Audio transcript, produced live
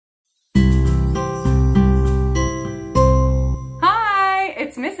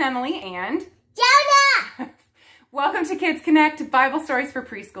it's Miss Emily and Jonah! welcome to Kids Connect, Bible Stories for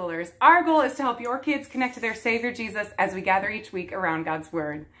Preschoolers. Our goal is to help your kids connect to their Savior Jesus as we gather each week around God's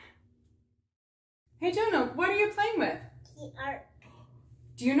Word. Hey Jonah, what are you playing with? The ark.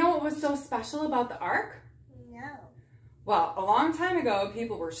 Do you know what was so special about the ark? No. Well, a long time ago,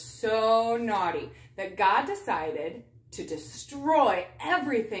 people were so naughty that God decided to destroy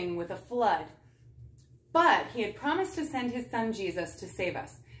everything with a flood. But he had promised to send his son Jesus to save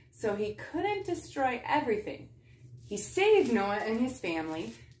us, so he couldn't destroy everything. He saved Noah and his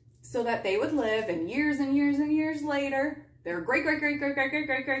family so that they would live, and years and years and years later, their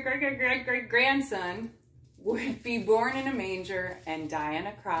great-great-great-great-great-great-great-great-great-grandson would be born in a manger and die on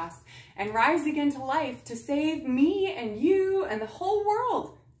a cross and rise again to life to save me and you and the whole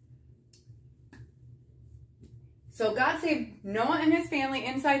world. So God saved Noah and his family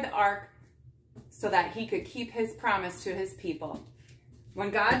inside the ark so that he could keep his promise to his people. When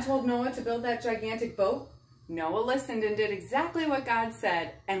God told Noah to build that gigantic boat, Noah listened and did exactly what God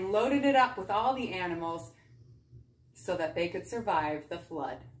said and loaded it up with all the animals so that they could survive the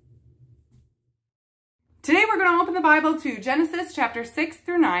flood. Today we're going to open the Bible to Genesis chapter 6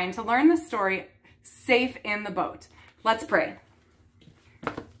 through 9 to learn the story Safe in the Boat. Let's pray.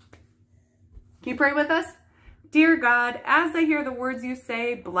 Can you pray with us? Dear God, as I hear the words you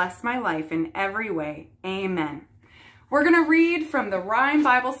say, bless my life in every way. Amen. We're going to read from the Rhyme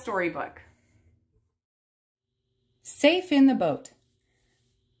Bible Storybook. Safe in the Boat.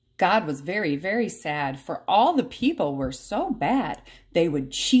 God was very, very sad, for all the people were so bad. They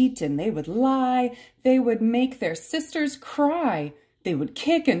would cheat and they would lie. They would make their sisters cry. They would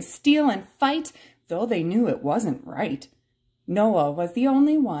kick and steal and fight, though they knew it wasn't right. Noah was the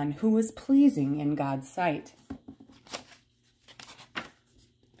only one who was pleasing in God's sight.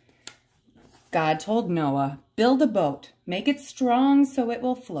 God told Noah, build a boat, make it strong so it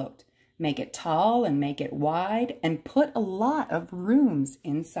will float. Make it tall and make it wide, and put a lot of rooms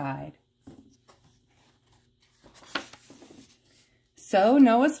inside. So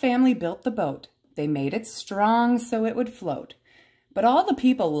Noah's family built the boat. They made it strong so it would float. But all the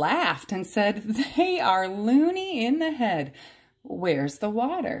people laughed and said, they are loony in the head. Where's the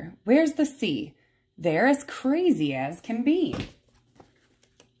water? Where's the sea? They're as crazy as can be.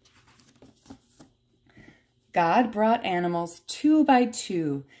 God brought animals 2 by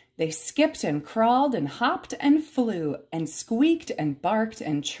 2. They skipped and crawled and hopped and flew and squeaked and barked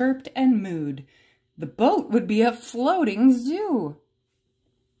and chirped and mooed. The boat would be a floating zoo.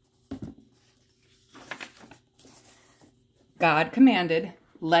 God commanded,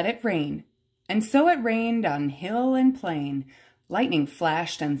 let it rain. And so it rained on hill and plain. Lightning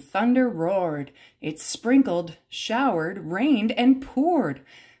flashed and thunder roared. It sprinkled, showered, rained, and poured.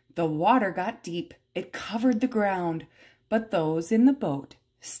 The water got deep. It covered the ground. But those in the boat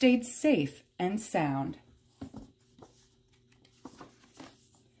stayed safe and sound.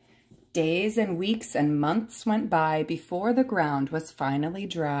 Days and weeks and months went by before the ground was finally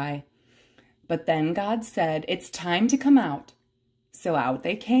dry. But then God said, it's time to come out. So out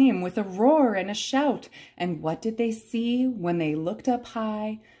they came with a roar and a shout. And what did they see when they looked up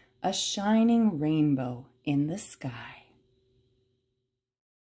high? A shining rainbow in the sky.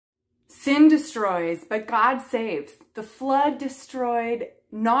 Sin destroys, but God saves. The flood destroyed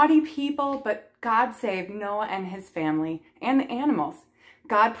naughty people, but God saved Noah and his family and the animals.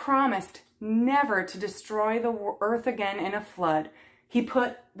 God promised never to destroy the earth again in a flood. He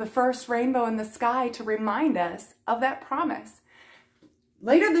put the first rainbow in the sky to remind us of that promise.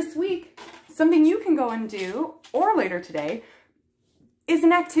 Later this week, something you can go and do, or later today, is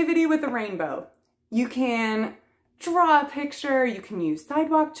an activity with a rainbow. You can draw a picture, you can use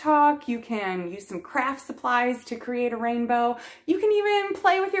sidewalk chalk, you can use some craft supplies to create a rainbow. You can even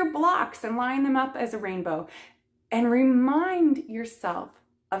play with your blocks and line them up as a rainbow. And remind yourself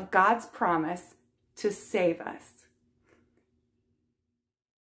of God's promise to save us.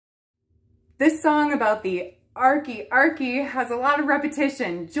 This song about the Arky has a lot of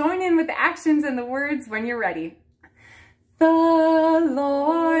repetition. Join in with the actions and the words when you're ready. The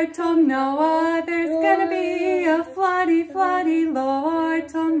Lord told Noah there's gonna be a floody, floody. Lord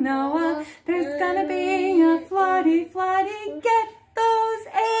told Noah there's gonna be a floody, floody. Get those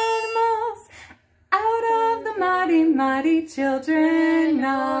animals out of the muddy, muddy, children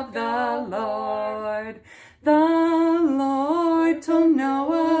of the Lord. The Lord told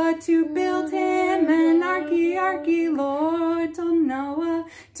Noah to build him an arky, arky. Lord told Noah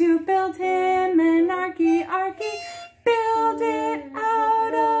to build him an arky, arky. Build it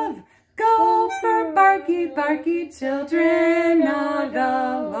out of gopher, barky, barky, children of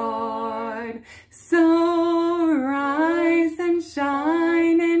the Lord. So rise and shine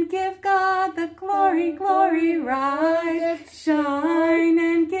rise, shine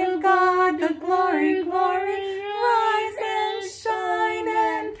and give God the glory, glory. Rise and shine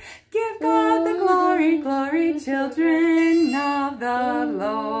and give God the glory, glory, children of the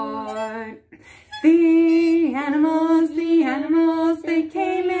Lord. The animals, they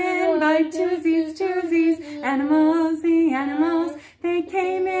came in by twosies, twosies. Animals, the animals, they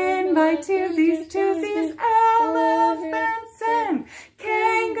came in by twosies, twosies. Elephants and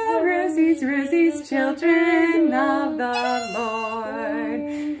kangaroosies, roosies, children of the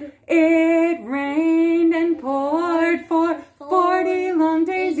Lord. It rained and poured for 40 long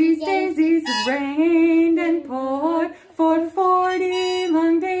daisies, daisies. Rained and poured for 40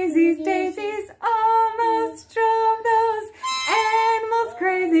 long daisies, daisies. Almost drove those animals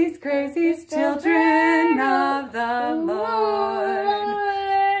crazies, crazies, children of the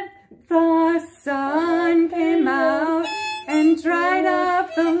Lord. The sun came out and dried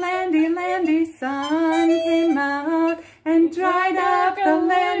up the landy, landy. Sun came out and dried up the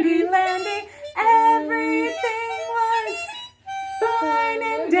landy, landy. Everything was fine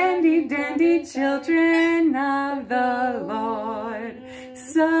and dandy, dandy, children of the Lord.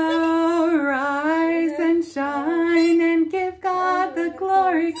 So rise and shine and give God the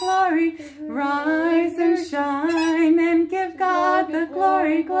glory, glory. Rise and shine and give God the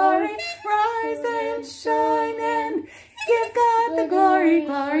glory, glory. Rise and shine and give God the glory,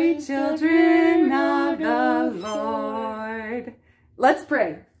 glory, children of the Lord. Let's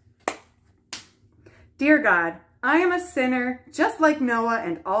pray. Dear God, I am a sinner, just like Noah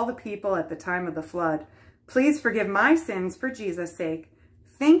and all the people at the time of the flood. Please forgive my sins for Jesus' sake.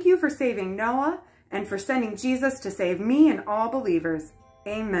 Thank you for saving Noah and for sending Jesus to save me and all believers.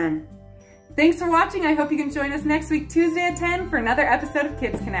 Amen. Thanks for watching. I hope you can join us next week, Tuesday at 10, for another episode of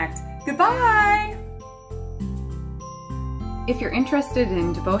Kids Connect. Goodbye! If you're interested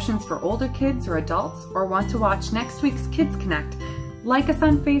in devotions for older kids or adults, or want to watch next week's Kids Connect, like us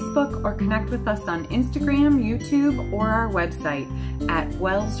on Facebook or connect with us on Instagram, YouTube, or our website at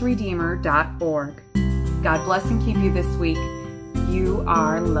wellsredeemer.org. God bless and keep you this week. You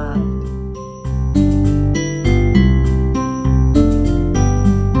are loved.